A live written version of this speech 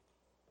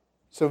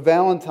So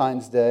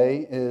Valentine's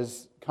Day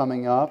is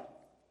coming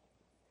up.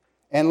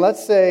 And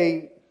let's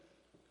say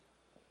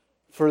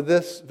for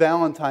this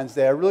Valentine's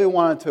Day, I really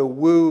wanted to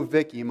woo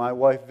Vicky, my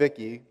wife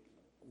Vicky,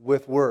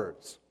 with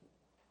words.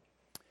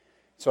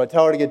 So I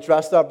tell her to get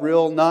dressed up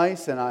real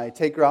nice, and I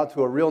take her out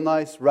to a real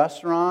nice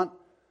restaurant.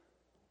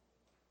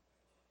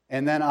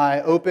 And then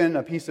I open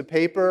a piece of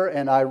paper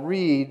and I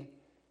read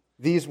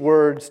these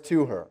words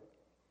to her.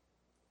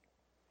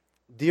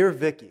 Dear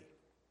Vicky,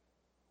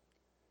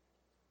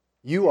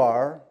 you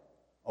are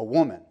a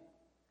woman.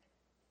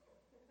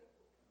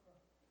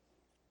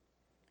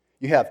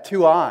 You have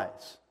 2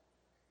 eyes,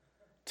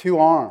 2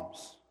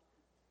 arms,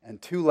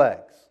 and 2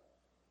 legs.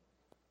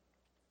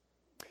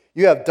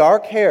 You have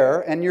dark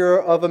hair and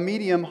you're of a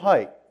medium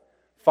height,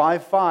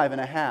 5'5" and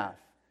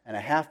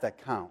a half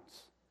that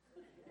counts.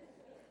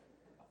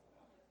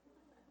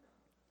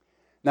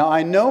 Now,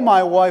 I know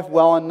my wife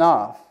well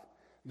enough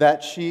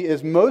that she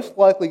is most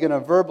likely going to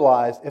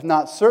verbalize, if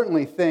not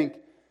certainly think,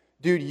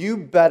 dude, you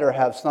better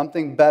have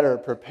something better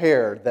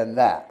prepared than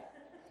that.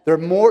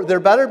 There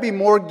better be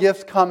more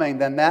gifts coming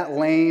than that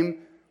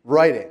lame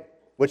writing,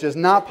 which is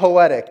not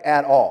poetic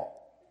at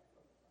all.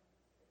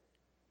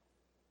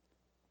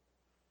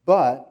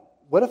 But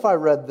what if I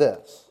read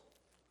this?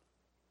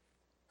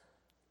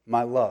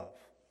 My love.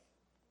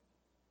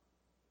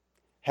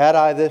 Had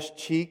I this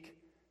cheek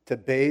to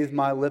bathe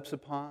my lips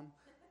upon?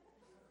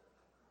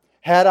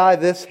 Had I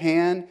this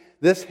hand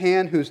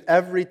whose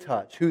every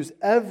touch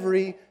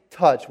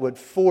would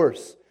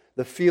force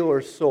the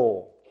feeler's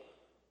soul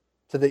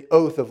to the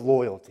oath of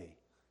loyalty?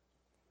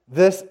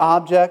 This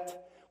object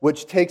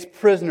which takes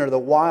prisoner the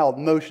wild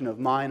motion of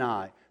mine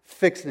eye,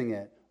 fixing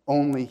it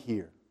only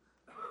here.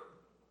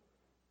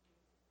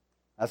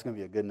 That's going to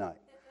be a good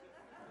night.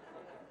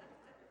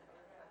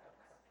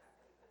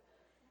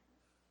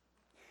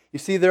 You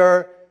see,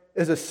 there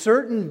is a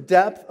certain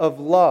depth of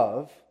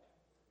love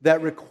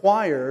that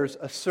requires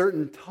a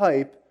certain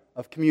type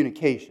of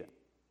communication.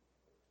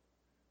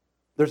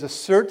 There's a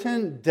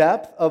certain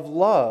depth of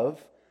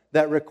love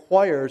that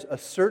requires a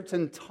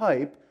certain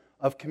type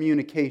of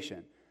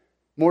communication.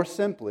 More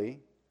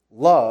simply,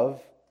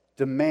 love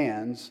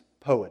demands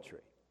poetry.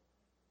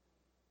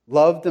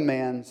 Love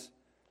demands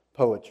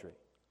poetry.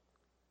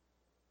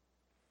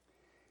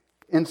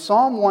 In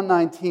Psalm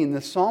 119,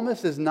 the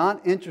psalmist is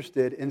not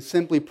interested in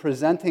simply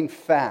presenting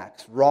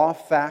facts, raw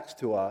facts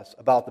to us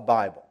about the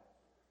Bible.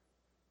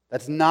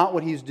 That's not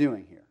what he's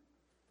doing here.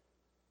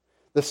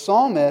 The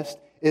psalmist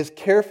is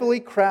carefully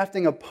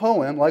crafting a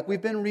poem, like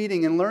we've been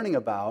reading and learning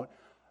about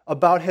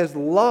his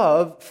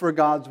love for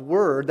God's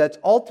Word that's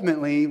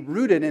ultimately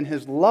rooted in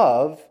his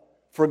love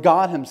for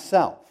God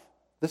himself.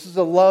 This is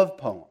a love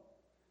poem.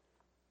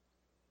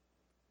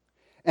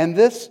 And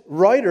this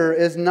writer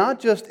is not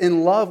just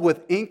in love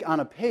with ink on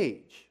a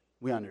page,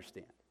 we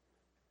understand.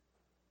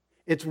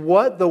 It's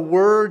what the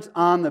words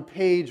on the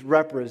page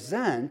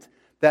represent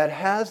that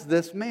has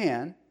this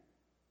man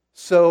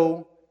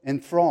so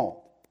enthralled.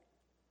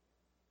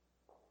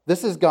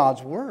 This is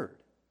God's Word,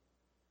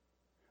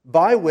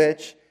 by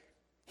which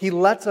he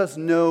lets us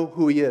know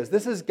who he is.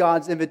 This is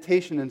God's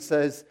invitation and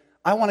says,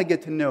 I want to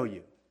get to know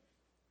you.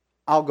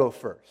 I'll go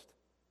first.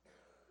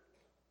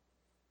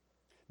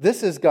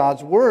 This is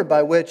God's Word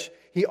by which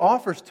he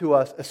offers to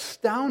us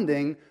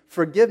astounding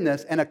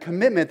forgiveness and a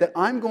commitment that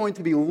I'm going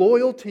to be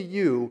loyal to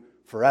you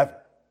forever,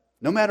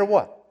 no matter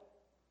what.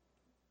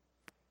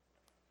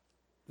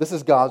 This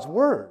is God's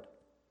Word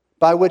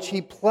by which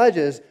he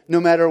pledges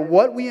no matter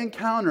what we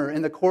encounter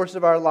in the course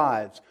of our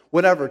lives,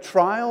 whatever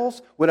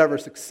trials, whatever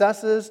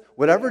successes,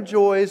 whatever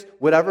joys,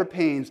 whatever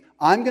pains,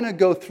 I'm going to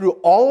go through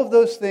all of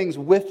those things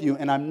with you,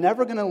 and I'm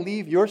never going to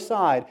leave your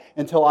side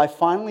until I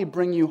finally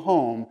bring you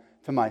home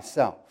to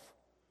myself.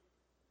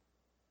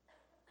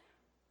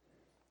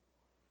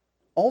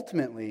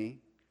 Ultimately,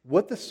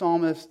 what the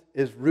psalmist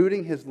is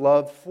rooting his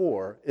love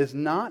for is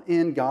not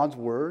in God's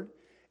Word.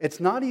 It's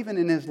not even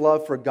in his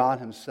love for God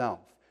himself.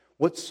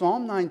 What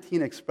Psalm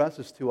 19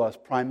 expresses to us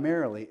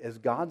primarily is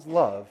God's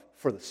love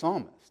for the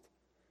psalmist.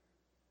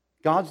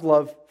 God's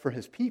love for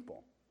his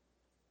people.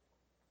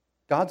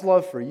 God's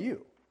love for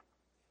you.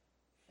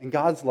 And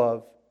God's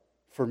love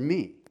for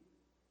me.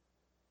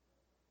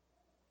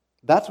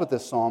 That's what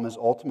this psalm is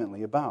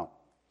ultimately about.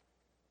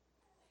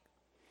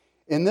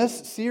 In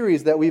this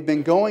series that we've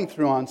been going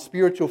through on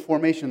spiritual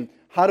formation,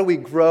 how do we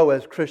grow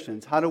as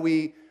Christians? How do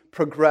we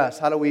progress?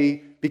 How do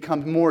we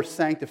become more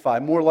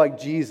sanctified, more like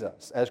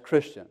Jesus as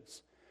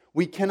Christians?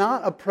 We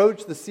cannot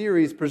approach the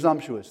series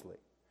presumptuously.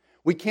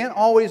 We can't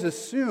always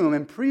assume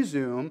and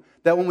presume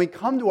that when we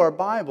come to our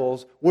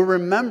Bibles, we're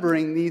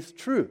remembering these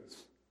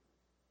truths.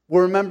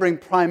 We're remembering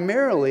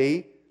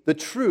primarily the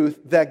truth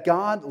that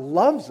God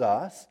loves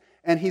us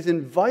and he's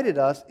invited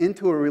us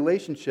into a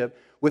relationship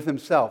with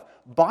himself.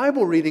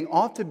 Bible reading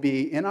ought to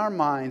be, in our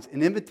minds,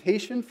 an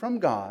invitation from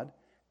God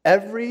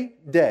every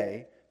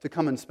day to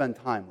come and spend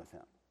time with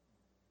him.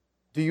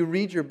 Do you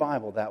read your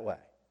Bible that way?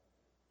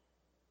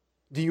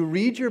 Do you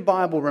read your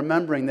Bible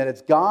remembering that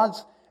it's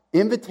God's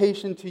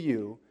invitation to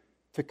you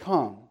to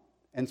come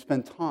and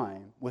spend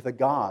time with a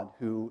God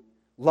who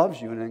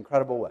loves you in an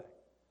incredible way.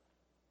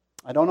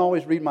 I don't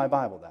always read my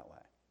Bible that way.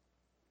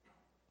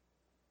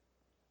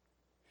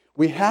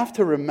 We have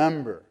to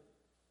remember,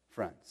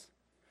 friends,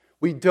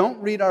 we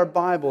don't read our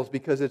Bibles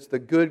because it's the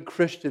good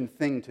Christian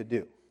thing to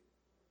do.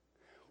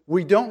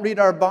 We don't read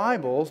our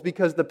Bibles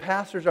because the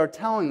pastors are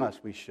telling us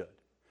we should.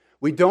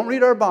 We don't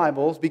read our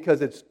Bibles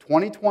because it's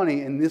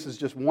 2020 and this is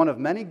just one of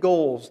many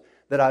goals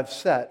that I've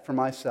set for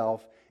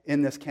myself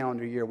in this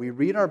calendar year. We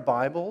read our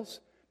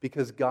Bibles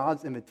because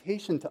God's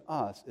invitation to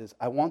us is,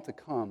 I want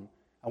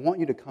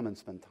you to come and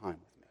spend time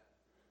with me.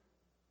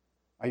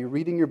 Are you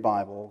reading your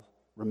Bible,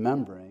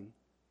 remembering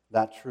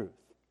that truth?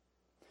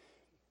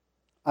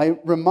 I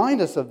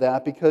remind us of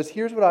that because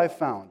here's what I've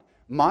found.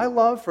 My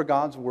love for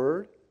God's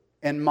Word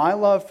and my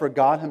love for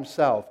God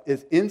Himself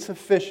is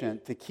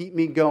insufficient to keep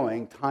me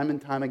going time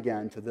and time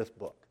again to this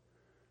book.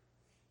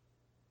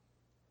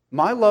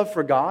 My love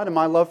for God and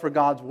my love for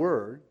God's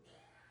Word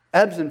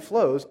ebbs and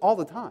flows all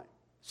the time.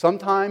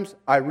 Sometimes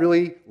I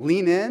really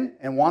lean in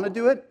and want to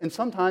do it, and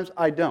sometimes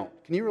I don't.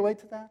 Can you relate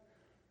to that?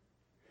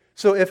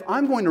 So if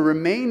I'm going to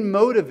remain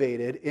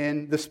motivated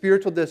in the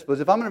spiritual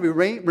disciplines, if I'm going to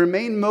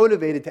remain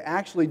motivated to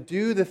actually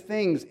do the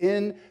things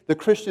in the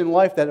Christian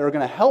life that are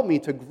going to help me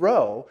to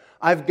grow,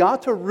 I've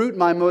got to root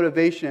my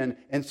motivation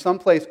in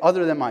someplace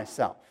other than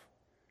myself.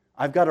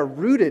 I've got to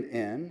root it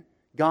in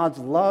God's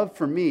love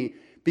for me,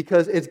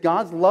 because it's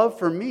God's love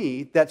for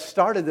me that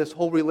started this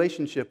whole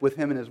relationship with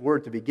Him and His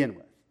Word to begin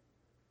with.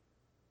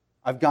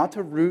 I've got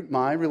to root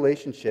my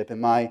relationship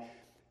and my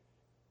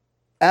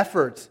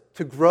efforts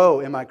to grow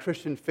in my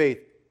Christian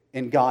faith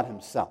in God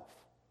Himself.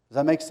 Does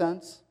that make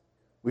sense?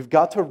 We've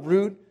got to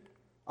root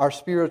our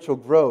spiritual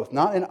growth,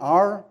 not in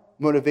our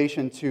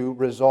motivation to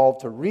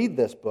resolve to read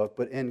this book,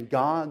 but in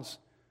God's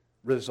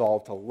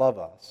resolve to love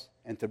us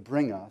and to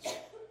bring us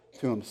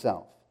to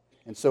Himself.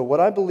 And so what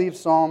I believe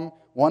Psalm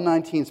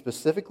 119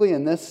 specifically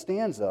in this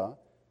stanza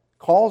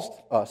calls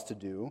us to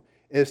do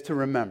is to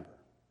remember.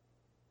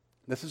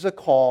 This is a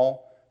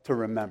call to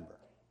remember.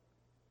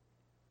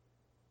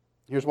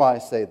 Here's why I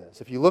say this.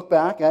 If you look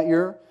back at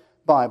your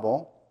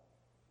Bible,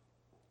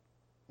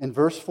 in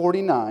verse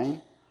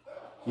 49,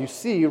 you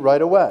see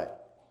right away,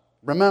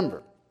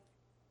 remember.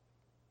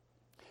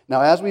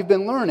 Now, as we've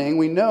been learning,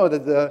 we know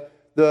that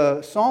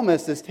the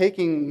psalmist is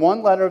taking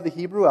one letter of the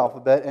Hebrew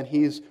alphabet and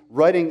he's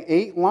writing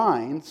 8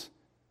 lines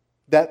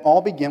that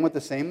all begin with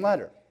the same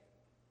letter.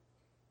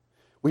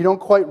 We don't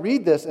quite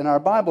read this in our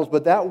Bibles,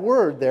 but that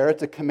word there,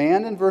 it's a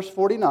command in verse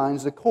 49,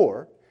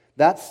 zakor.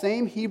 That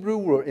same Hebrew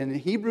word, in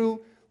Hebrew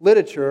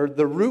literature,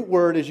 the root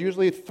word is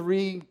usually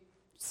 3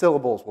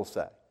 syllables, we'll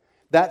say.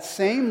 That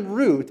same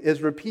root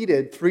is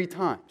repeated 3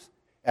 times.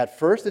 At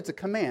first, it's a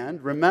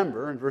command,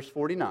 remember, in verse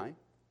 49.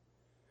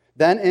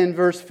 Then in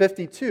verse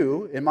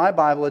 52, in my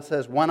Bible, it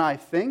says, when I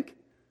think,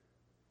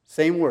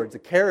 same word,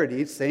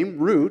 zakarides, same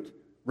root,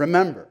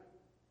 remember.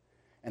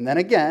 And then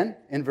again,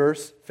 in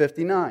verse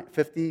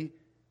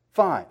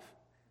 55,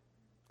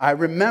 I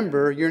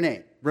remember your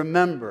name.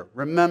 Remember,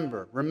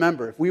 remember,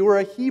 remember. If we were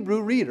a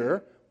Hebrew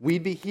reader,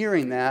 we'd be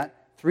hearing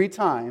that 3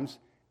 times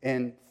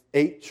in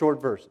 8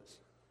 short verses.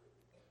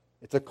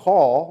 It's a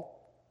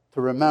call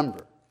to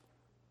remember.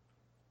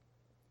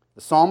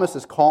 The psalmist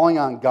is calling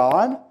on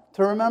God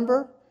to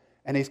remember,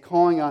 and he's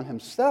calling on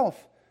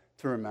himself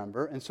to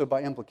remember, and so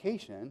by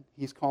implication,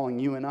 he's calling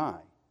you and I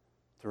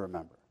to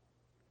remember.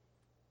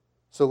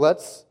 So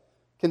let's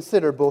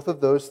consider both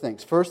of those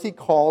things. First, he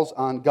calls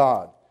on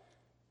God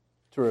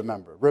to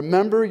remember.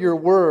 Remember your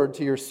word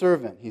to your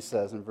servant, he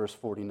says in verse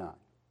 49.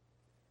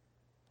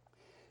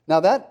 Now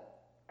that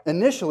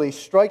initially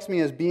strikes me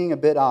as being a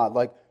bit odd.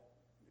 Like,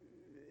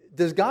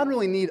 does God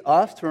really need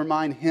us to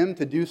remind Him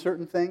to do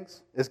certain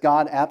things? Is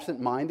God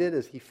absent-minded?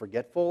 Is He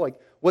forgetful? Like,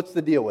 what's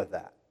the deal with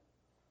that?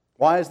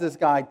 Why is this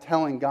guy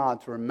telling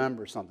God to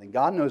remember something?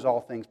 God knows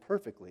all things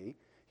perfectly.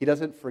 He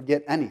doesn't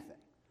forget anything.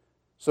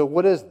 So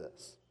what is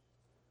this?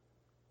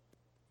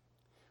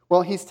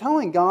 Well, he's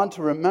telling God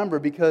to remember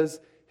because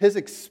his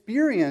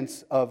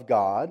experience of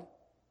God,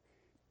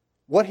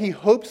 what he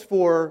hopes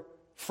for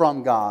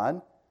from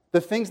God,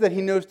 the things that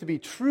he knows to be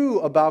true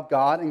about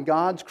God and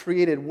God's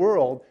created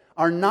world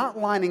are not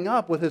lining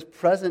up with his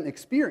present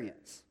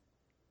experience.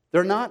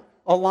 They're not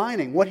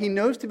aligning. What he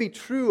knows to be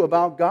true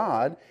about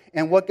God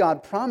and what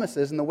God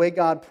promises and the way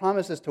God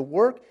promises to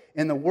work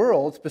in the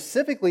world,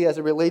 specifically as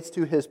it relates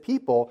to his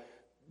people,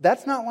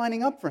 that's not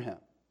lining up for him.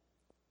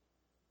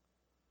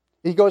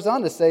 He goes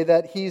on to say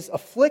that he's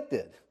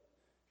afflicted,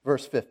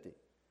 verse 50.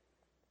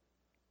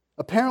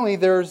 Apparently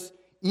there's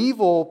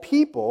evil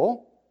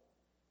people,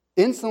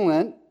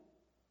 insolent,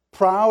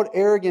 proud,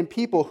 arrogant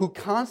people who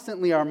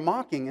constantly are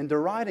mocking and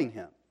deriding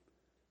him.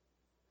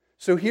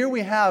 So here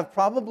we have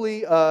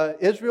probably an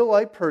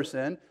Israelite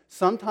person,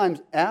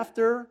 sometimes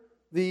after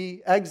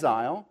the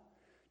exile,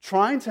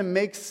 trying to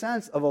make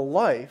sense of a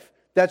life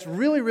that's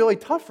really, really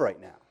tough right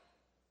now.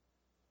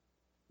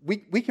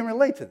 We can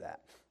relate to that.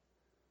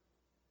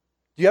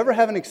 Do you ever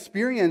have an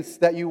experience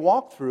that you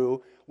walk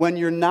through when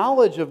your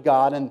knowledge of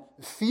God and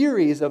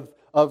theories of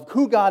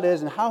who God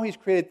is and how He's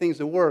created things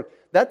to work,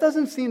 that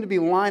doesn't seem to be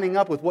lining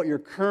up with what you're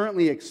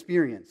currently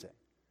experiencing.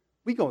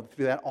 We go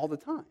through that all the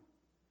time.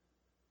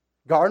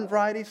 Garden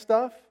variety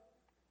stuff,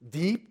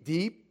 deep,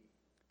 deep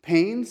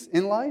pains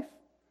in life.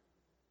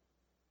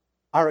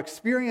 Our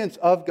experience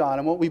of God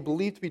and what we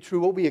believe to be true,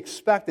 what we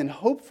expect and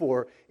hope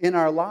for in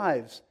our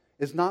lives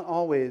is not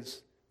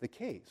always the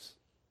case.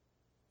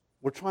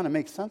 We're trying to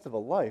make sense of a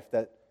life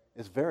that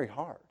is very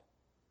hard.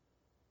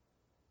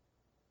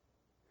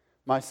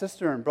 My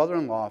sister and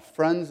brother-in-law,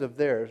 friends of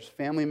theirs,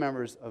 family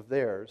members of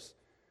theirs,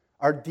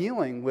 are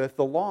dealing with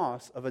the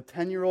loss of a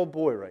 10-year-old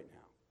boy right now.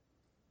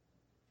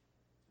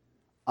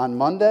 On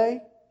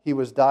Monday, he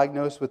was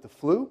diagnosed with the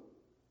flu.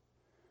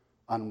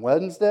 On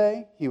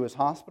Wednesday, he was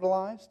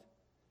hospitalized.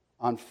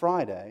 On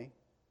Friday,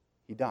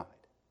 he died.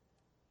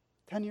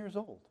 10 years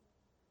old.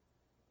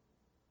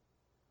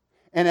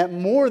 And at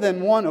more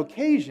than one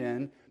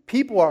occasion,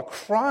 people are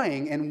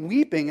crying and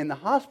weeping in the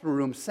hospital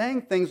room,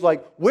 saying things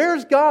like,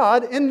 "Where's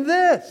God in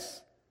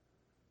this?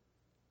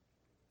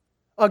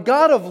 A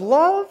God of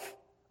love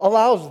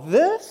allows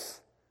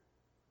this?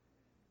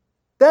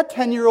 That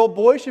 10-year-old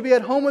boy should be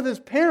at home with his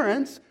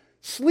parents,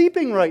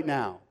 sleeping right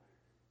now.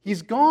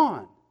 He's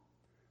gone.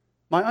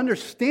 My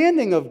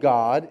understanding of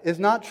God is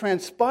not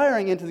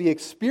transpiring into the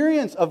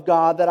experience of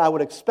God that I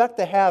would expect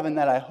to have and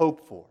that I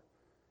hope for."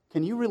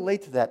 Can you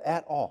relate to that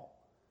at all?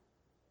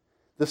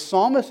 The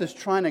psalmist is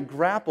trying to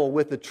grapple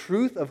with the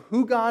truth of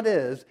who God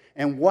is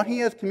and what He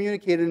has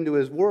communicated in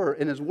His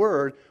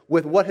Word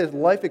with what his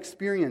life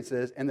experience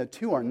is, and the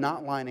two are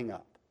not lining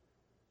up.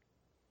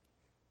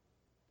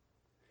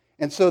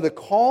 And so the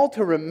call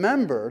to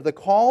remember, the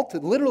call to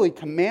literally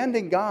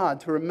commanding God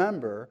to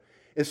remember,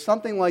 is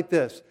something like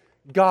this: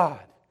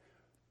 God,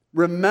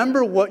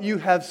 remember what you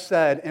have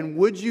said, and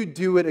would you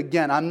do it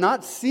again? I'm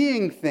not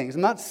seeing things.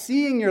 I'm not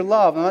seeing your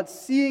love. I'm not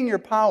seeing your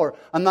power.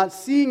 I'm not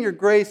seeing your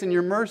grace and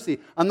your mercy.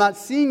 I'm not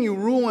seeing you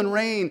rule and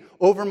reign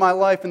over my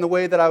life in the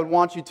way that I would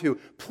want you to.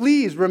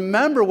 Please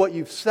remember what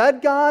you've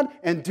said, God,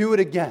 and do it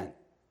again.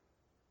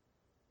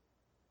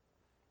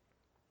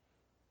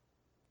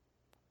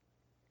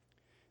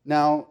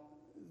 Now,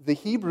 the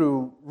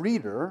Hebrew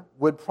reader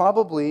would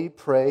probably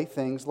pray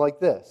things like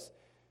this: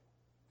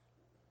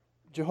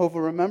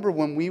 Jehovah, remember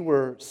when we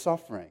were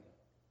suffering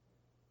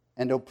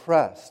and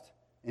oppressed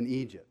in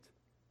Egypt.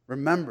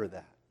 Remember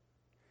that.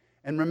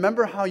 And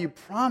remember how you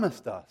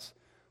promised us.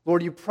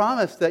 Lord, you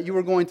promised that you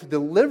were going to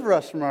deliver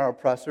us from our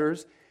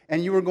oppressors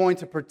and you were going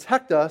to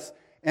protect us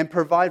and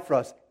provide for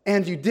us.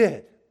 And you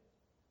did.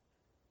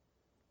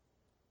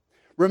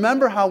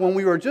 Remember how when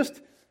we were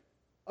just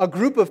a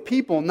group of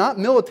people, not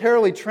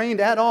militarily trained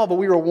at all, but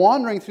we were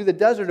wandering through the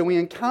desert and we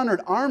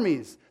encountered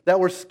armies that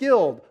were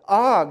skilled.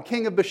 Og,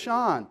 king of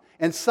Bashan,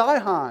 and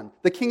Sihon,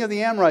 the king of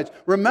the Amorites.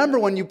 Remember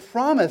when you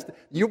promised,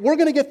 we're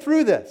going to get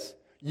through this.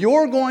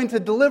 You're going to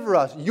deliver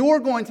us. You're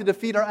going to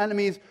defeat our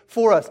enemies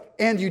for us.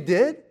 And you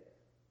did?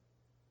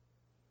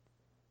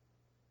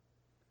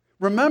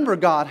 Remember,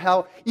 God,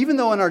 how even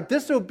though in our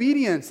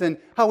disobedience and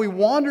how we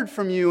wandered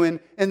from you and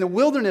in the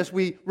wilderness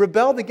we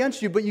rebelled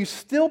against you, but you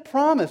still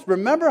promised.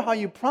 Remember how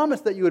you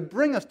promised that you would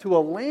bring us to a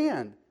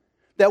land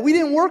that we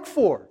didn't work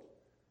for.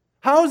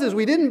 Houses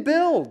we didn't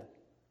build.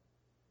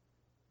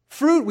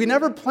 Fruit we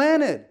never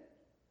planted.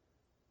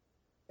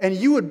 And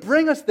you would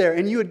bring us there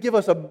and you would give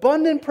us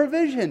abundant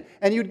provision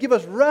and you'd give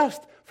us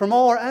rest from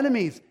all our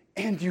enemies.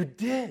 And you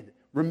did.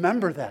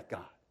 Remember that,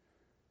 God.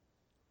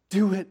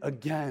 Do it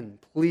again,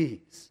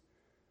 please.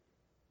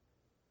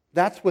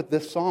 That's what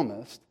this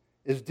psalmist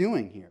is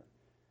doing here.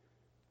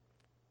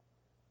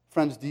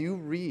 Friends, do you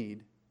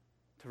read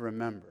to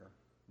remember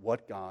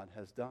what God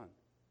has done?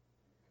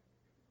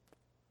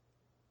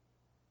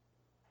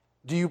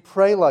 Do you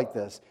pray like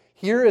this?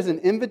 Here is an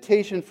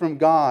invitation from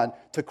God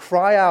to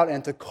cry out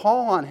and to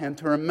call on Him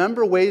to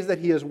remember ways that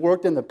He has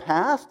worked in the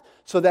past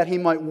so that He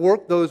might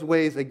work those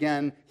ways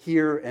again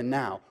here and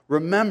now.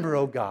 Remember,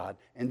 O God,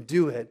 and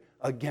do it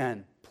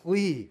again,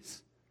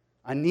 please.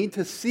 I need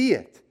to see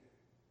it.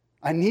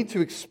 I need to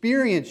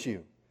experience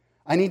you.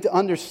 I need to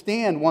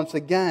understand once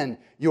again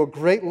your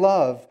great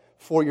love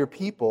for your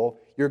people,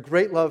 your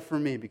great love for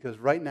me, because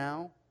right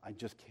now I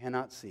just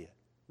cannot see it.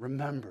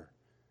 Remember,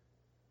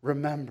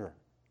 remember,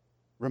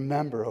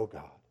 remember, oh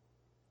God.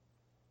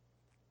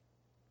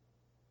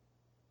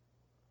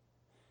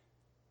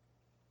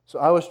 So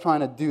I was trying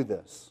to do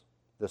this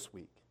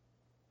week.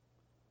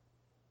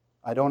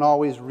 I don't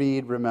always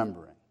read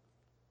remembering.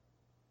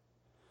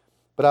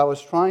 But I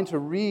was trying to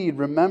read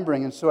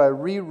remembering, and so I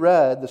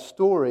reread the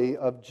story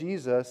of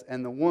Jesus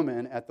and the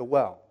woman at the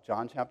well,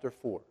 John chapter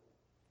 4.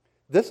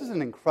 This is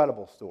an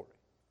incredible story.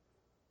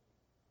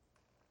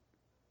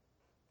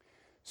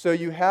 So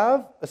you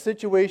have a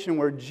situation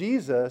where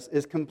Jesus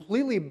is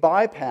completely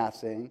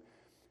bypassing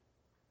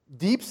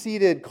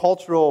deep-seated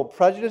cultural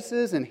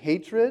prejudices and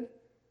hatred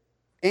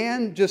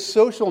and just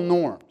social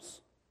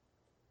norms.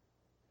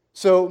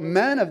 So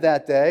men of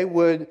that day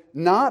would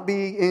not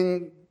be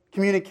in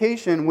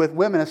communication with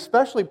women,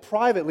 especially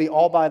privately,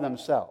 all by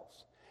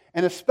themselves.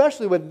 And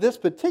especially with this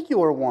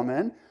particular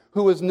woman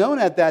who was known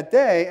at that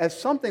day as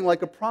something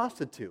like a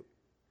prostitute.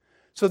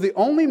 So the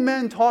only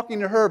men talking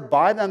to her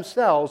by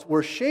themselves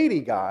were shady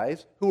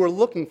guys who were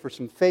looking for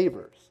some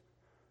favors.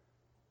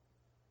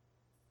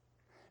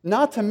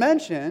 Not to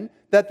mention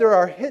that there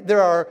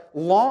are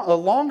a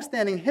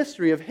long-standing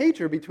history of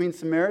hatred between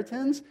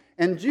Samaritans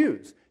and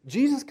Jews.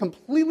 Jesus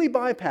completely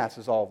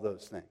bypasses all of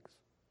those things.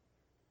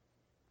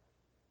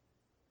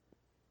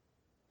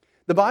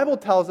 The Bible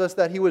tells us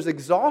that he was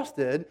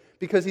exhausted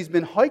because he's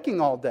been hiking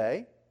all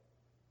day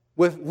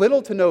with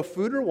little to no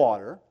food or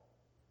water,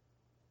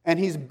 and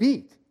he's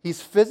beat.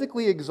 He's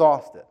physically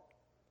exhausted.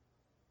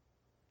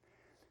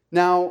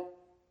 Now,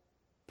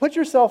 put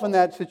yourself in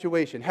that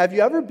situation. Have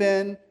you ever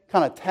been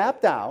kind of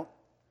tapped out,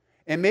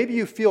 and maybe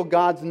you feel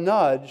God's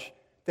nudge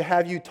to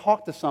have you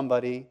talk to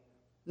somebody,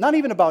 not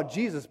even about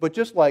Jesus, but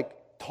just like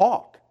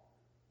talk.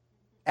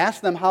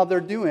 Ask them how they're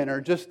doing, or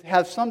just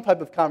have some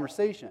type of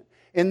conversation.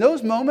 In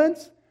those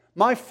moments,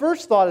 my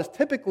first thought is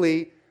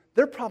typically,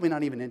 they're probably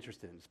not even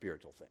interested in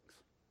spiritual things.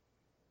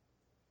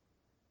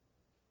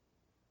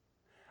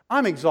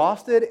 I'm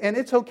exhausted, and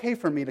it's okay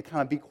for me to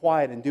kind of be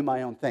quiet and do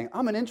my own thing.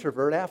 I'm an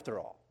introvert after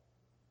all.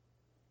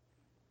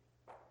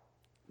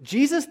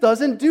 Jesus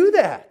doesn't do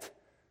that.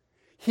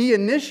 He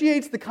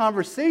initiates the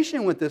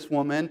conversation with this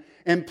woman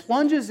and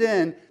plunges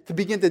in to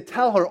begin to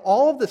tell her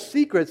all of the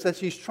secrets that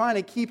she's trying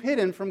to keep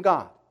hidden from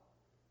God.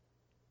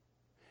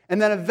 And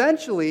then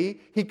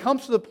eventually, he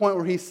comes to the point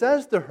where he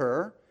says to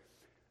her,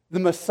 the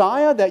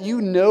Messiah that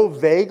you know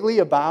vaguely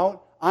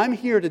about, I'm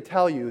here to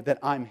tell you that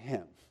I'm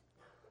him.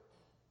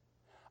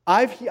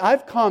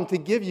 I've come to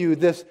give you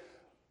this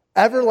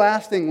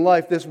everlasting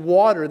life, this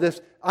water,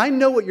 I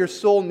know what your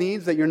soul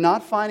needs that you're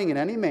not finding in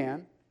any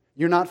man,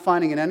 you're not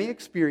finding in any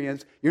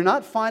experience, you're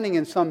not finding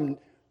in some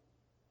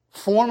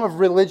form of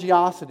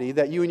religiosity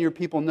that you and your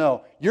people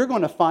know. You're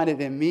going to find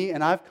it in me,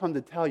 and I've come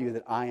to tell you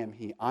that I am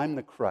he. I'm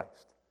the Christ.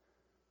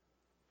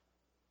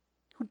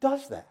 Who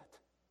does that?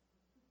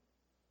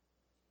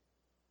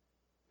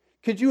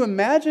 Could you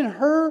imagine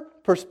her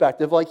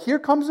perspective? Like, here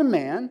comes a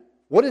man.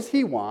 What does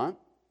he want?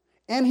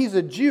 And he's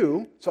a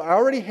Jew, so I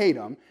already hate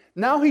him.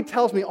 Now he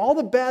tells me all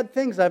the bad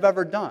things I've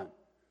ever done.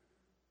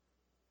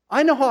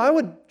 I know how I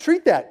would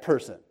treat that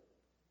person.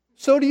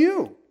 So do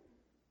you.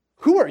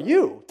 Who are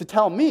you to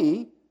tell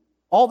me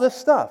all this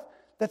stuff?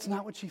 That's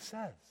not what she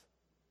says.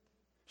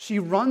 She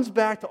runs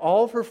back to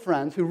all of her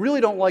friends who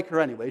really don't like her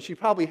anyway. She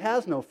probably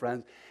has no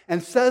friends,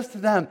 and says to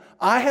them,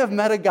 I have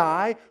met a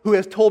guy who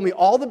has told me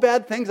all the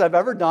bad things I've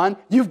ever done.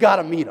 You've got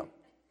to meet him.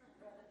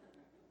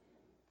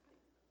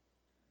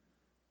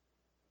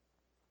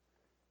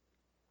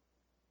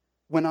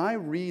 When I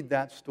read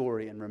that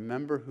story and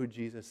remember who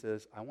Jesus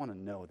is, I want to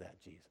know that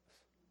Jesus.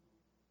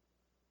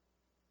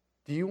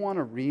 Do you want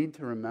to read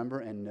to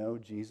remember and know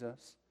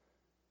Jesus?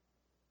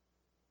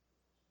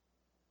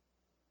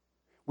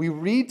 We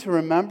read to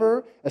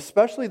remember,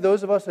 especially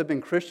those of us who have been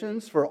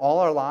Christians for all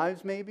our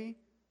lives maybe,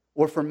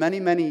 or for many,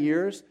 many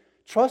years.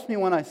 Trust me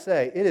when I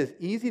say it is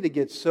easy to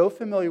get so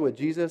familiar with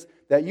Jesus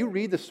that you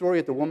read the story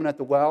of the woman at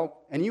the well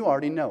and you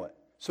already know it.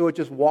 So it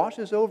just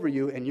washes over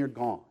you and you're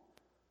gone.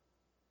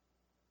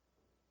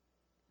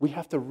 We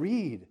have to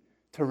read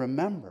to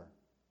remember.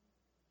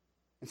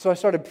 And so I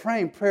started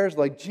praying prayers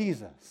like,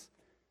 Jesus,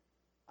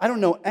 I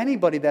don't know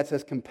anybody that's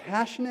as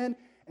compassionate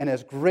and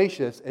as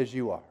gracious as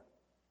you are.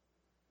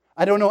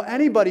 I don't know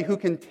anybody who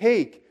can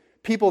take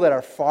people that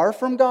are far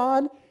from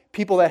God,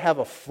 people that have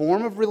a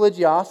form of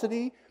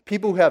religiosity,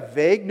 people who have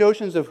vague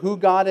notions of who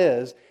God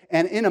is,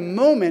 and in a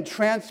moment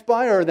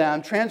transform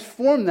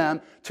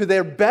them to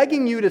they're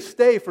begging you to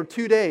stay for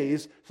 2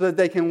 days so that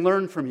they can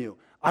learn from you.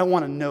 I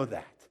want to know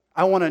that.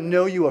 I want to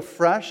know you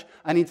afresh.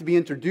 I need to be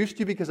introduced to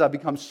you because I've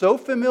become so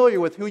familiar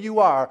with who you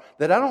are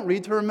that I don't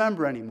read to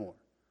remember anymore.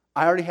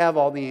 I already have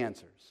all the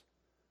answers.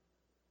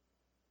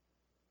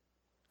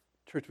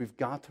 Church, we've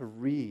got to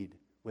read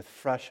with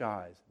fresh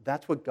eyes.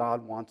 That's what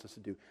God wants us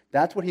to do.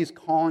 That's what he's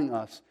calling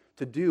us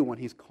to do when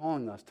he's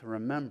calling us to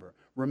remember.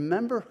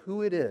 Remember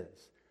who it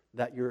is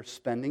that you're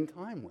spending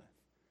time with.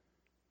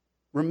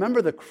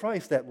 Remember the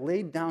Christ that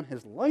laid down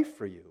his life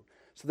for you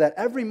so that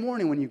every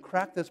morning when you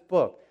crack this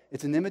book,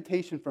 it's an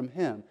invitation from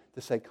him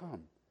to say,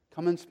 come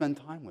and spend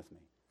time with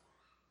me.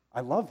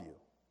 I love you.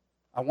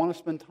 I want to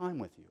spend time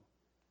with you.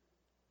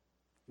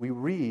 We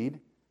read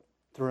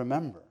to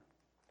remember.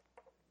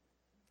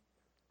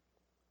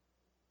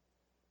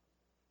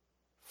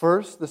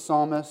 First, the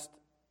psalmist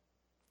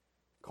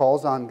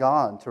calls on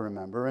God to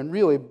remember, and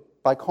really,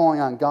 by calling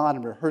on God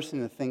and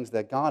rehearsing the things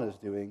that God is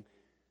doing,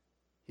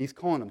 he's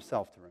calling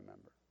himself to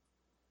remember.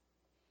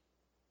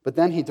 But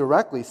then he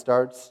directly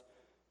starts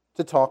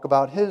to talk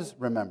about his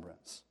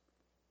remembrance.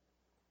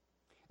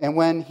 And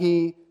when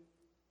he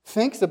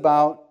thinks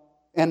about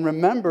and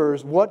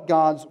remembers what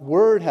God's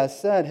word has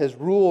said, his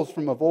rules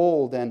from of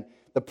old, and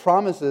the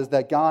promises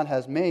that God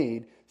has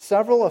made,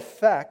 several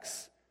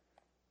effects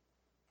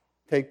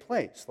take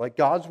place. Like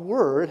God's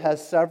word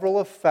has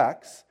several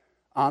effects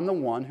on the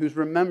one who's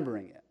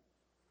remembering it.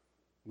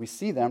 We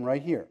see them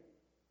right here.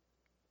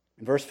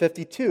 In verse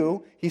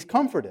 52, he's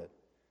comforted.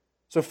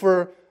 So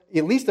for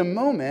at least a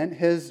moment,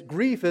 his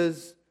grief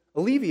is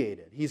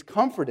alleviated. He's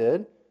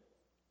comforted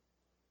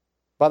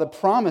by the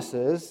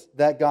promises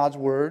that God's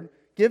word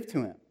give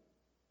to him.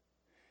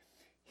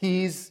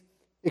 He's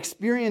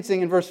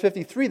experiencing in verse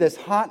 53 this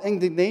hot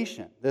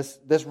indignation.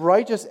 This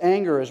righteous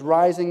anger is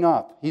rising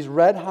up. He's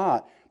red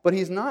hot, but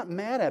he's not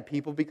mad at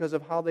people because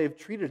of how they've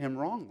treated him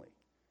wrongly.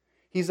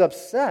 He's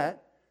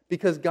upset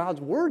because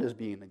God's word is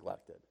being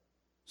neglected.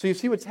 So you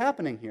see what's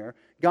happening here.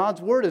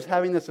 God's word is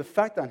having this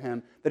effect on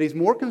him that he's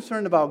more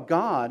concerned about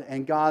God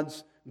and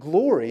God's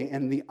glory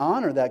and the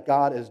honor that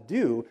God is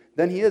due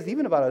than he is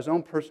even about his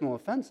own personal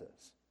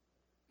offenses.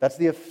 That's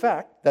the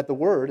effect that the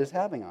word is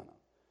having on him.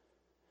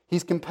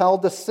 He's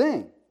compelled to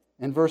sing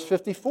in verse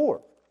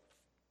 54.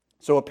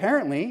 So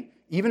apparently,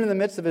 even in the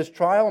midst of his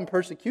trial and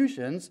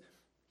persecutions,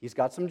 he's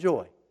got some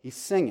joy. He's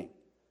singing.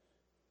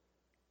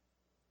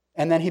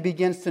 And then he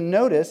begins to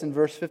notice in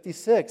verse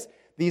 56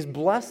 these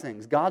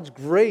blessings, God's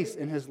grace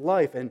in his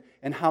life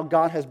and how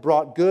God has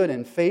brought good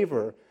and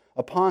favor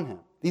upon him.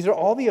 These are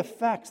all the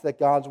effects that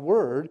God's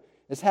word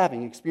is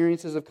having.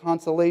 Experiences of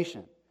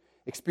consolation,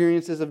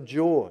 experiences of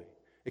joy,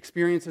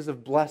 experiences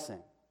of blessing.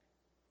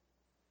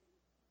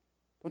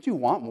 Don't you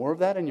want more of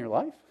that in your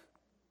life?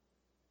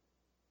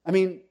 I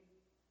mean,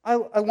 I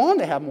long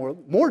to have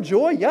more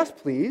joy, yes,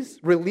 please.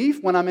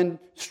 Relief when I'm in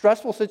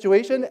stressful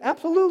situation,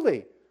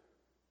 absolutely.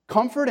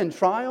 Comfort in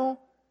trial,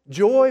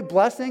 joy,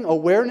 blessing,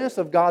 awareness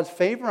of God's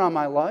favor on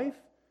my life.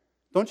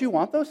 Don't you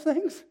want those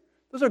things?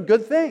 Those are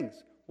good things.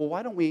 Well,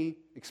 why don't we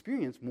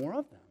experience more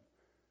of them?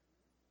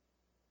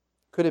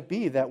 Could it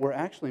be that we're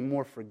actually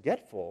more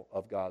forgetful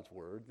of God's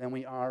word than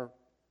we are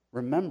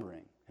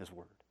remembering his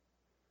word?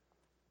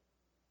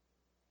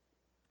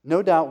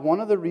 No doubt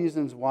one of the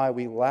reasons why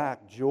we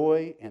lack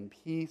joy and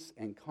peace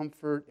and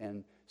comfort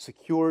and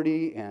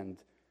security and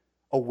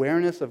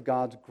awareness of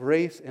God's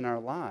grace in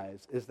our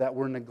lives is that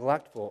we're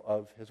neglectful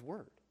of his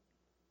word.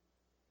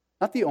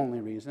 Not the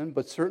only reason,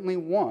 but certainly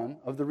one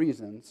of the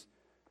reasons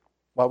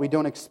why we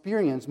don't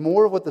experience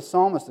more of what the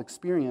psalmist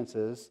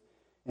experiences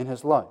in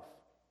his life.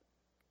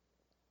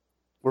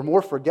 We're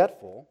more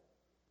forgetful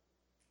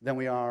than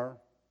we are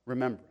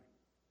remembering.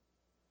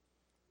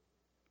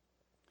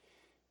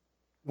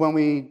 When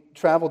we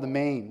traveled to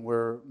Maine,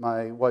 where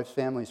my wife's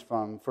family's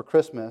from, for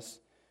Christmas,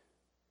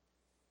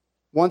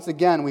 once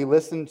again we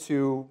listened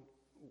to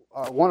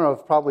one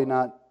of probably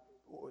not,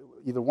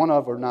 either one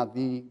of or not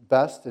the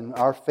best and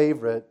our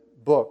favorite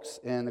books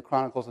in the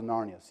Chronicles of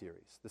Narnia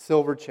series, The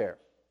Silver Chair.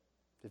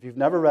 If you've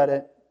never read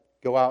it,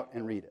 go out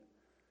and read it.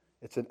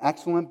 It's an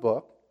excellent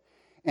book.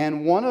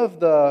 And one of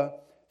the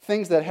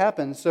things that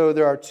happens, so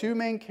there are two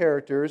main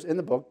characters in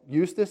the book,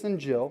 Eustace and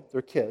Jill,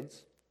 they're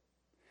kids.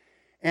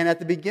 And at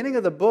the beginning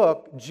of the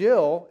book,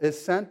 Jill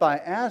is sent by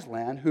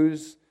Aslan,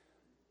 who's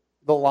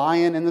the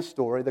lion in the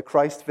story, the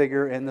Christ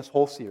figure in this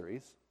whole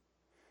series.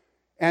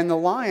 And the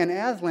lion,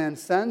 Aslan,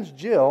 sends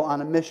Jill on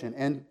a mission.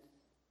 And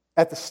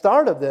at the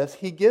start of this,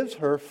 he gives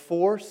her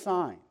 4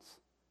 signs.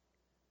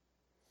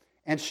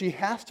 And she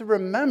has to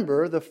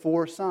remember the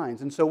 4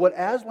 signs. And so what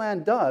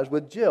Aslan does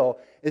with Jill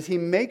is he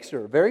makes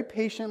her very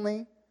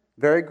patiently,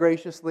 very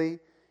graciously,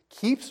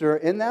 keeps her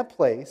in that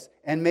place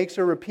and makes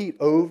her repeat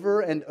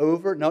over and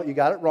over. No, you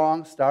got it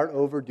wrong. Start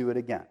over. Do it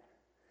again.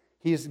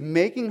 He's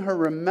making her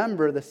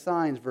remember the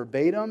signs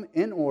verbatim,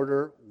 in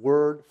order,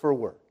 word for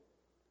word.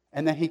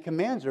 And then he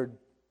commands her,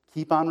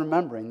 keep on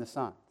remembering the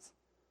signs.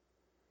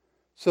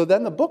 So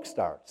then the book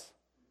starts.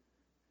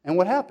 And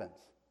what happens?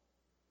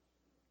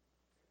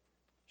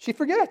 She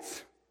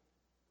forgets.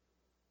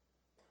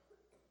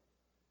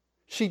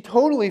 She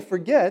totally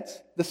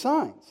forgets the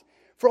signs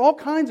for all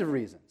kinds of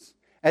reasons.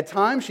 At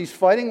times, she's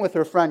fighting with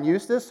her friend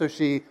Eustace, so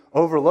she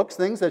overlooks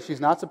things that she's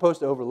not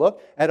supposed to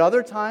overlook. At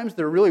other times,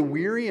 they're really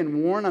weary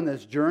and worn on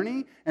this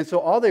journey, and so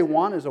all they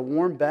want is a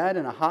warm bed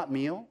and a hot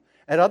meal.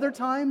 At other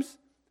times,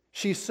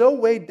 she's so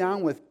weighed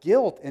down with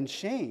guilt and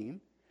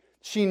shame,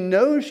 she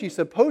knows she's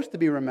supposed to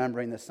be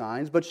remembering the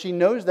signs, but she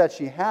knows that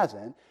she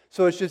hasn't.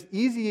 So it's just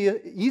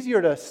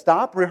easier to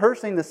stop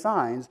rehearsing the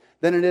signs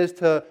than it is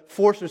to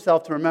force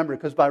herself to remember,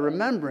 because by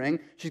remembering,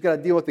 she's got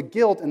to deal with the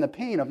guilt and the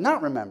pain of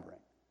not remembering.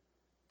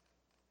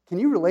 Can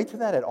you relate to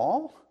that at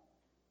all?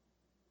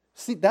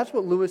 See, that's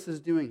what Lewis is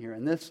doing here.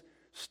 In this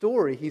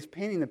story, he's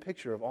painting the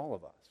picture of all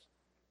of us.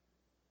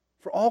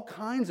 For all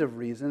kinds of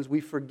reasons, we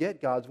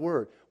forget God's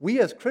word. We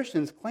as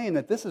Christians claim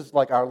that this is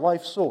like our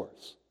life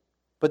source,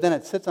 but then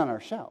it sits on our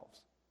shelves.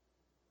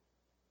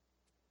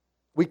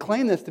 We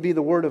claim this to be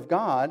the Word of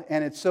God,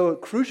 and it's so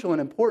crucial and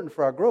important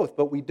for our growth,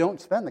 but we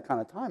don't spend the kind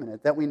of time in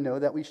it that we know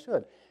that we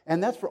should.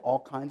 And that's for all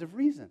kinds of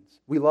reasons.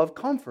 We love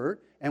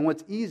comfort and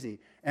what's easy.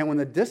 And when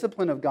the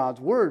discipline of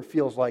God's Word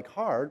feels like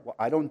hard, well,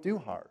 I don't do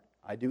hard.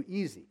 I do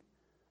easy.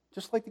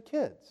 Just like the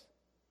kids.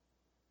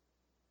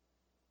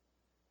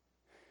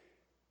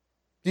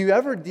 Do you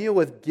ever deal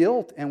with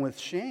guilt and with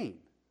shame?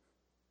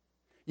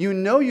 You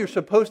know you're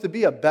supposed to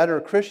be a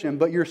better Christian,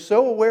 but you're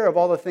so aware of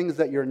all the things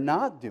that you're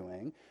not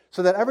doing,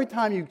 so that every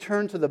time you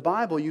turn to the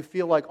Bible, you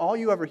feel like all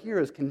you ever hear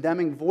is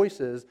condemning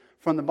voices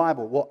from the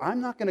Bible. Well,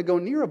 I'm not going to go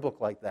near a book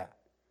like that.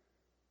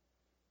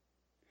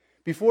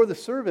 Before the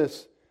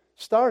service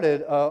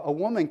started, a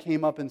woman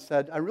came up and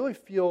said, I really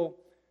feel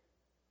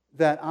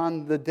that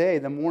on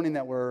the morning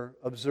that we're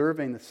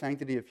observing the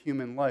sanctity of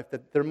human life,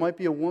 that there might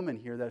be a woman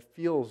here that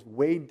feels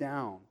weighed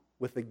down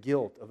with the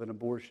guilt of an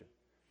abortion.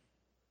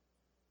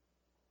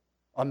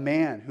 A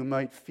man who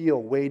might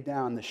feel weighed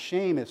down. The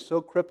shame is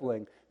so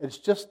crippling, it's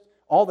just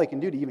all they can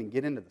do to even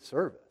get into the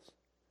service.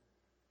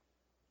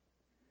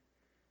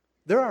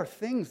 There are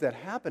things that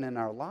happen in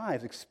our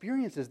lives,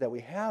 experiences that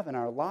we have in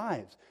our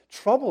lives,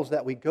 troubles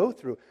that we go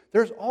through.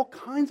 There's all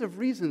kinds of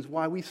reasons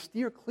why we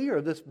steer clear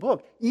of this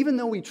book, even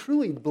though we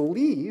truly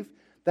believe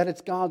that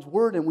it's God's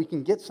Word and we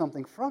can get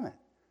something from it.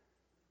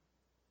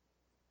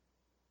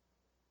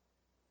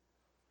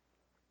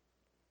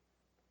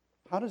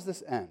 How does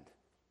this end?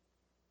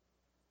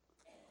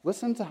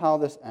 Listen to how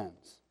this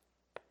ends.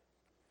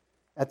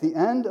 At the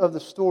end of the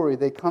story,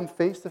 they come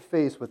face to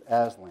face with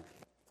Aslan.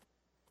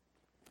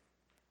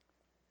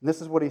 And this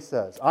is what he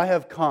says. I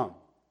have come,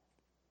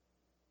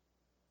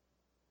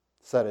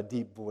 said a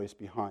deep voice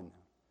behind them.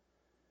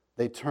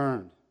 They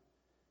turned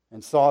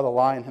and saw the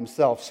lion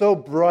himself, so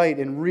bright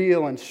and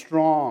real and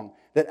strong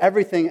that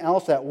everything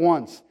else at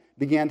once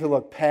began to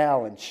look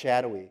pale and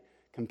shadowy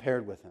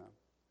compared with him.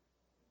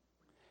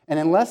 And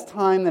in less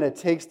time than it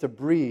takes to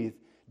breathe,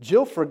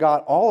 Jill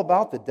forgot all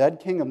about the dead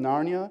king of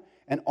Narnia,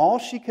 and all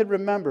she could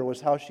remember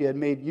was how she had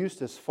made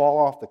Eustace fall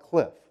off the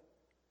cliff,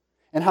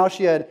 and how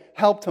she had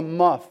helped to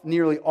muff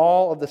nearly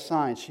all of the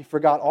signs. She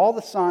forgot all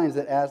the signs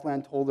that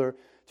Aslan told her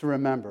to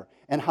remember,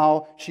 and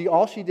how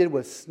all she did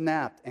was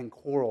snapped and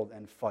quarreled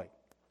and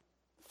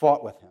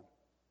fought with him.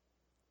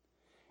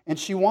 And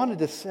she wanted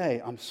to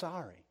say, I'm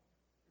sorry,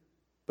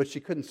 but she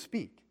couldn't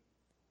speak.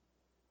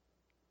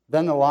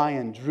 Then the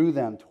lion drew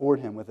them toward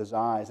him with his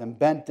eyes and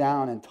bent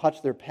down and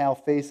touched their pale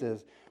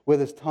faces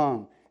with his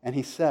tongue. And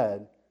he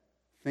said,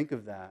 think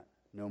of that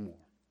no more.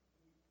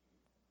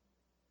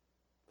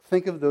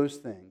 Think of those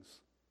things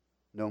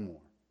no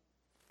more.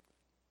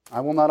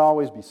 I will not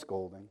always be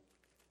scolding.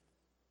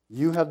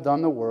 You have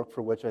done the work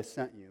for which I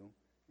sent you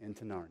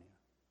into Narnia.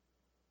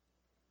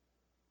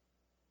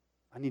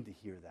 I need to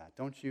hear that,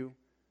 don't you?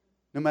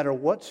 No matter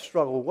what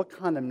struggle, what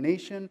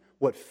condemnation,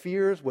 what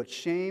fears, what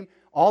shame,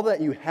 all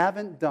that you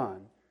haven't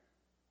done,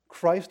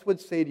 Christ would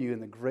say to you in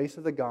the grace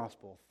of the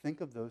gospel, think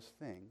of those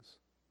things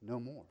no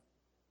more.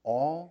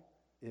 All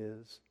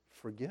is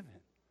forgiven.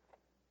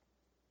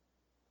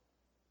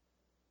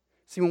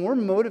 See, when we're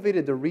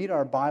motivated to read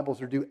our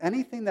Bibles or do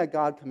anything that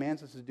God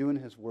commands us to do in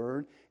His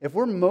Word, if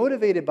we're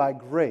motivated by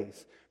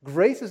grace,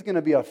 grace is going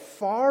to be a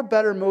far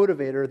better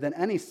motivator than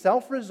any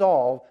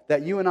self-resolve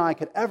that you and I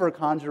could ever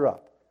conjure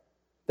up.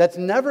 That's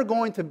never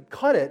going to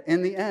cut it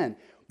in the end.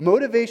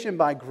 Motivation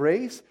by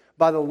grace,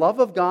 by the love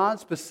of God,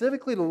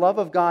 specifically the love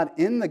of God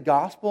in the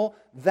gospel,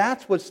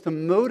 that's what's to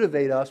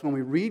motivate us when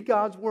we read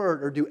God's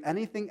Word or do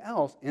anything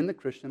else in the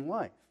Christian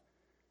life.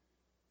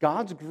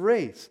 God's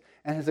grace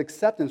and His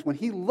acceptance, when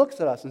He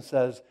looks at us and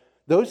says,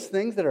 those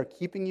things that are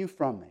keeping you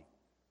from me,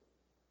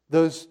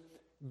 those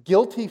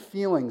guilty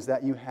feelings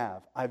that you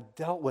have, I've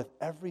dealt with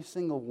every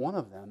single one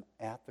of them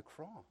at the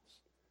cross.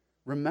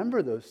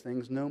 Remember those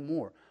things no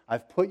more.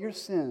 I've put your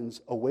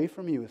sins away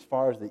from you as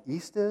far as the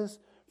east is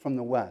from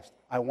the west.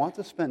 I want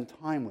to spend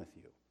time with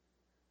you.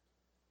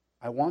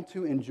 I want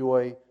to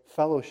enjoy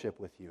fellowship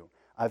with you.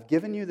 I've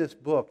given you this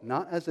book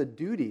not as a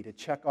duty to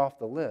check off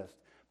the list,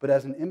 but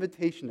as an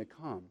invitation to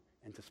come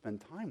and to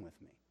spend time with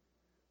me.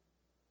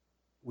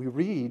 We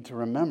read to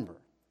remember.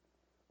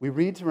 We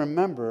read to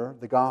remember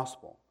the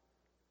gospel.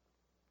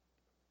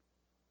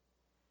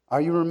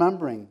 Are you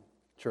remembering,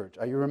 church?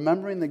 Are you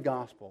remembering the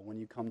gospel when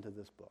you come to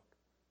this book?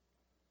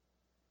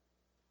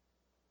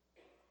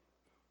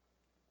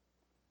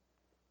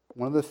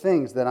 One of the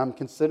things that I'm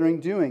considering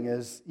doing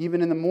is,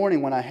 even in the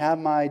morning when I have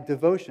my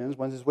devotions,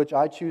 which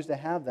I choose to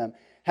have them,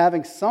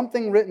 having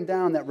something written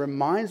down that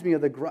reminds me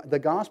of the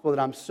gospel that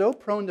I'm so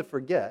prone to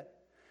forget,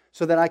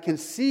 so that I can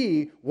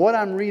see what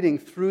I'm reading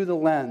through the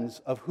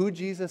lens of who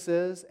Jesus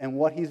is and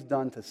what He's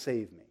done to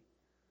save me.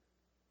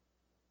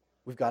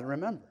 We've got to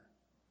remember.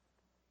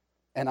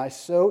 And I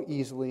so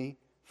easily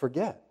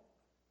forget.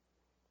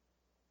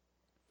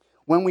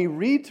 When we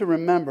read to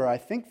remember, I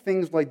think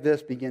things like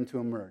this begin to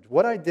emerge.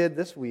 What I did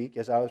this week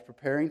as I was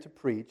preparing to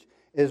preach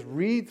is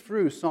read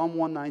through Psalm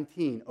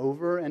 119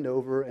 over and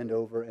over and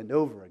over and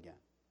over again.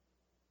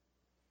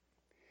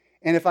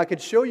 And if I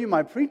could show you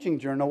my preaching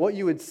journal, what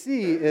you would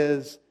see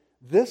is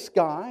this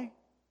guy,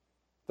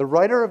 the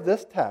writer of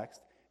this text,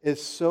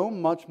 is so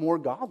much more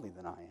godly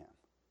than I am.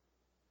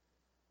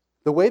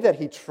 The way that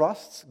he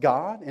trusts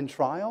God in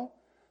trial,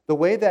 the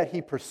way that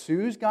he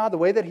pursues God, the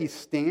way that he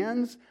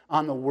stands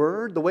on the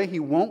Word, the way he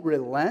won't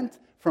relent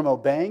from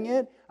obeying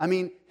it. I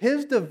mean,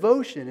 his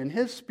devotion and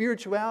his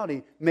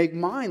spirituality make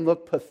mine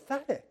look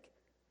pathetic.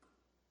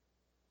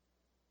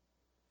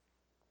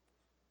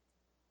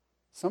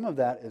 Some of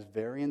that is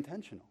very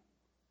intentional.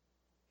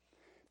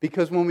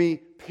 Because when we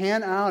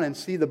pan out and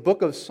see the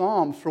book of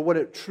Psalms for what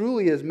it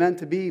truly is meant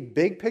to be,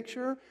 big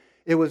picture,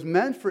 it was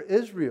meant for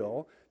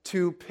Israel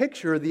to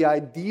picture the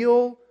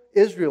ideal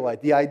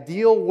Israelite, the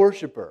ideal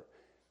worshiper.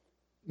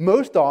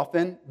 most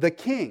often the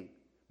king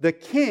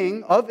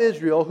of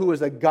Israel, who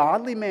was a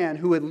godly man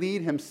who would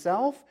lead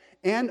himself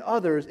and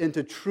others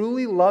into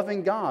truly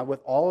loving God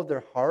with all of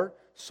their heart,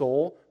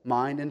 soul,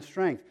 mind, and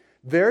strength.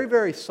 Very,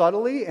 very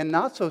subtly and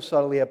not so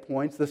subtly at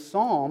points, the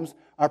Psalms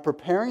are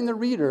preparing the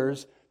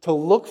readers to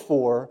look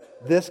for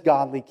this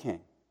godly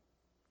king.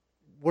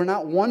 We're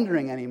not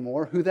wondering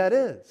anymore who that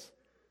is.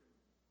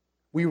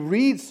 We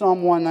read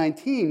Psalm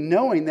 119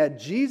 knowing that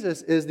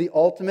Jesus is the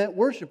ultimate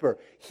worshiper.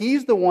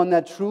 He's the one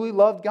that truly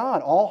loved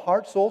God, all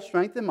heart, soul,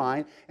 strength, and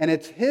mind, and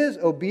it's his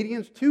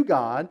obedience to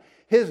God,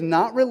 his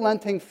not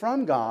relenting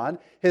from God,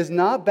 his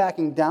not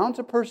backing down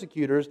to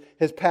persecutors,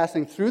 his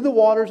passing through the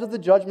waters of the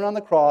judgment on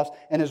the cross,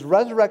 and his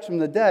resurrection from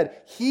the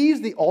dead. He's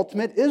the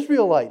ultimate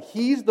Israelite.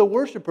 He's the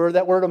worshiper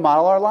that we're to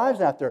model our lives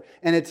after.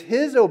 And it's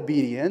his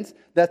obedience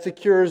that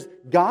secures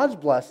God's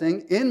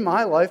blessing in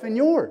my life and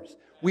yours.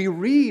 We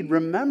read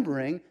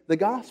remembering the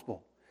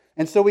gospel.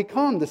 And so we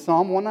come to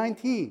Psalm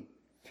 119,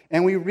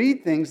 and we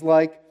read things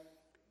like,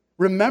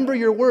 remember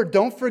your word,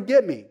 don't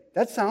forget me.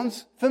 That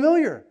sounds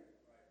familiar.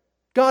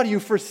 God,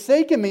 you've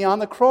forsaken me on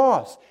the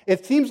cross.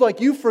 It seems like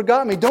you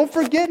forgot me. Don't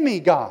forget me,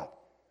 God.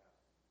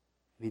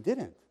 And he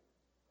didn't.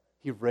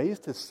 He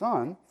raised his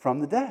son from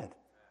the dead.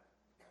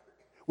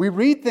 We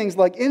read things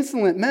like,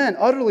 insolent men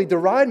utterly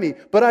deride me,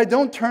 but I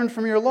don't turn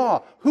from your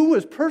law. Who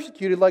was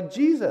persecuted like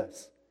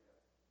Jesus?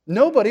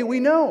 Nobody we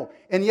know.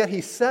 And yet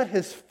he set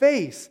his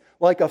face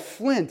like a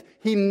flint.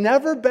 He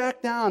never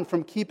backed down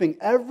from keeping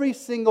every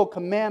single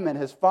commandment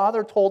his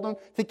Father told him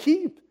to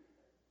keep.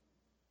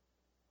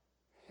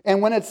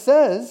 And when it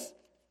says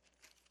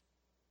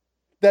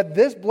that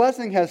this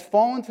blessing has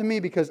fallen to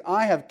me because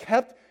I have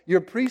kept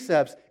your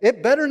precepts,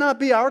 it better not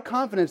be our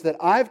confidence that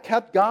I've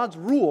kept God's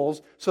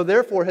rules, so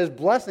therefore his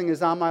blessing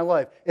is on my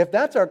life. If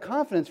that's our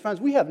confidence, friends,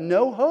 we have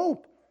no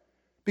hope.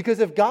 Because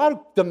if God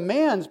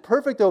demands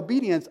perfect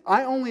obedience,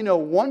 I only know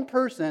one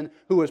person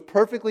who is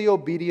perfectly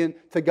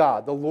obedient to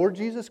God, the Lord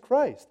Jesus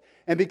Christ.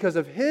 And because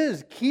of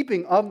his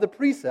keeping of the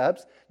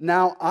precepts,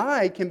 now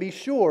I can be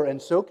sure,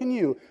 and so can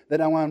you, that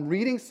when I'm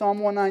reading Psalm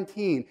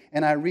 119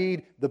 and I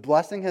read, the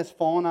blessing has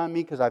fallen on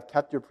me because I've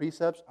kept your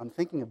precepts, I'm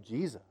thinking of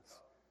Jesus.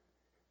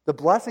 The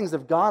blessings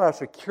of God are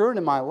secured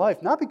in my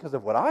life, not because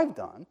of what I've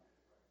done,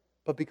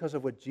 but because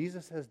of what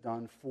Jesus has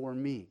done for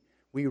me.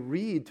 We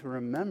read to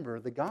remember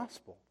the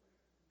gospel.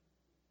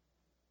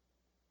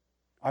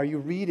 Are you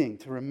reading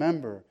to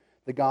remember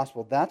the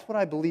gospel? That's what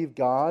I believe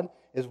God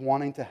is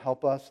wanting to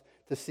help us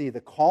to see. The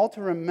call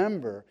to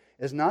remember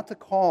is not the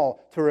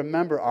call to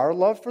remember our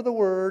love for the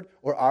Word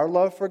or our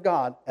love for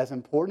God, as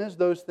important as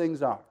those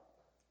things are.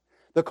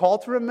 The call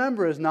to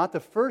remember is not to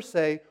first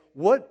say,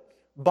 what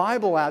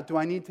Bible app do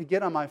I need to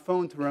get on my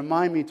phone to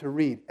remind me to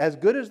read? As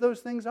good as those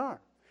things are.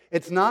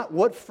 It's not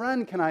what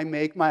friend can I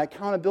make my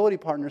accountability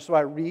partner so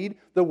I read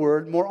the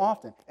Word more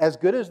often. As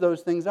good as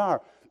those things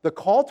are. The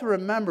call to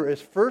remember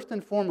is first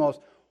and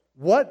foremost,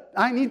 what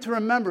I need to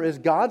remember is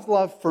God's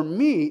love for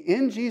me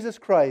in Jesus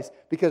Christ,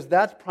 because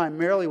that's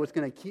primarily what's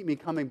going to keep me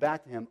coming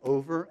back to him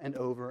over and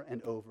over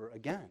and over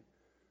again.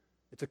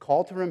 It's a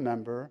call to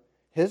remember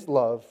his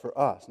love for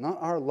us, not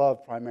our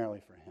love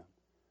primarily for him.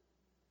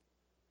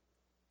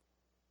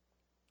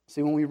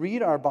 See, when we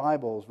read our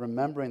Bibles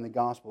remembering the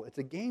gospel, it's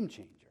a game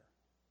changer.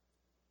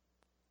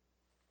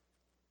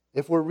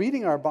 If we're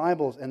reading our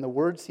Bibles and the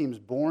word seems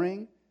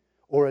boring,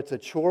 or it's a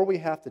chore we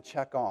have to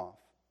check off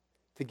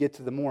to get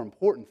to the more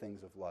important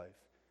things of life,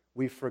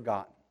 we've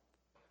forgotten.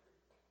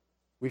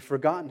 We've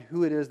forgotten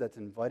who it is that's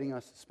inviting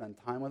us to spend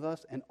time with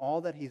us and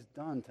all that he's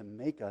done to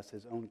make us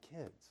his own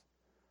kids.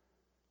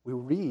 We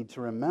read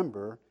to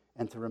remember,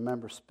 and to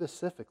remember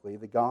specifically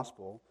the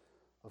gospel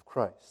of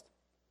Christ.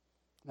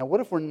 Now,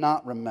 what if we're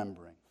not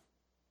remembering?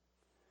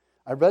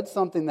 I read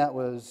something that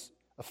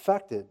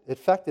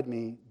affected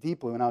me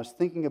deeply when I was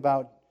thinking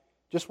about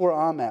just where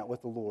I'm at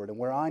with the Lord and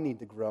where I need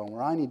to grow and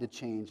where I need to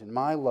change in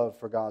my love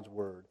for God's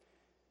Word.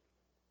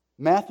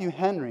 Matthew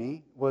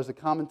Henry was a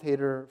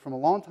commentator from a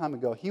long time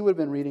ago. He would have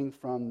been reading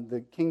from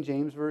the King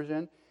James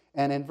Version,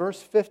 and in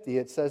verse 50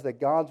 it says that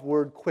God's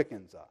Word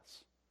quickens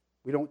us.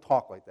 We don't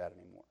talk like that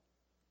anymore.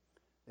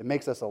 It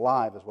makes us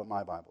alive is what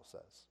my Bible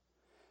says.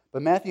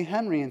 But Matthew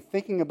Henry, in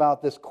thinking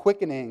about this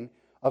quickening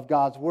of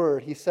God's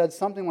Word, he said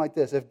something like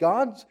this: if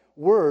God's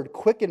Word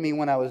quickened me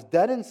when I was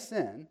dead in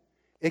sin,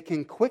 it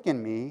can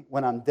quicken me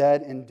when I'm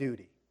dead in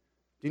duty.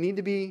 Do you need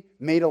to be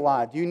made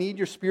alive? Do you need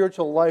your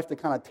spiritual life to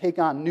kind of take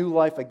on new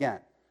life again?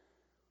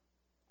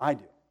 I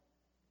do.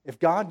 If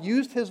God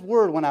used his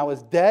word when I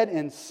was dead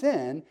in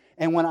sin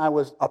and when I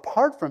was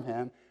apart from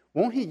him,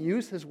 won't he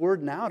use his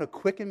word now to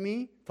quicken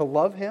me to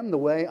love him the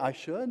way I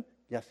should?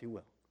 Yes, he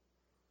will.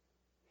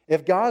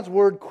 If God's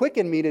word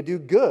quickened me to do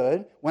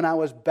good when I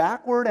was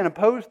backward and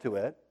opposed to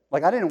it,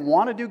 like I didn't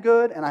want to do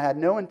good and I had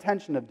no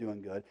intention of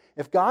doing good,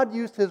 if God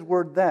used his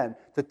word then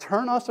to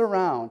turn us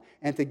around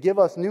and to give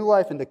us new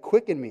life and to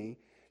quicken me,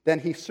 then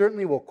he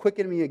certainly will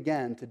quicken me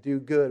again to do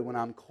good when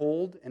I'm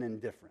cold and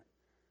indifferent.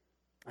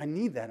 I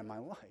need that in my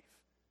life.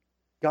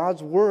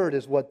 God's word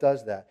is what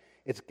does that.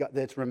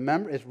 It's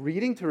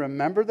reading to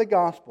remember the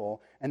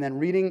gospel, and then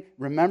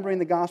remembering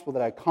the gospel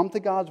that I come to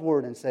God's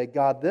word and say,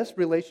 God, this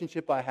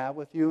relationship I have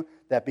with you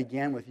that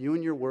began with you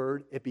and your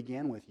word, it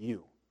began with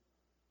you.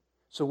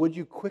 So would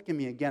you quicken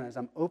me again as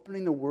I'm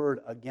opening the word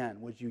again?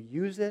 Would you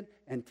use it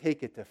and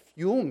take it to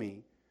fuel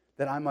me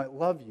that I might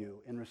love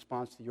you in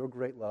response to your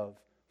great love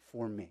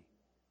for me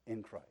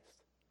in Christ?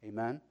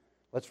 Amen?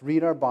 Let's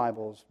read our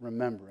Bibles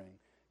remembering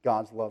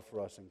God's love for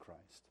us in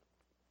Christ.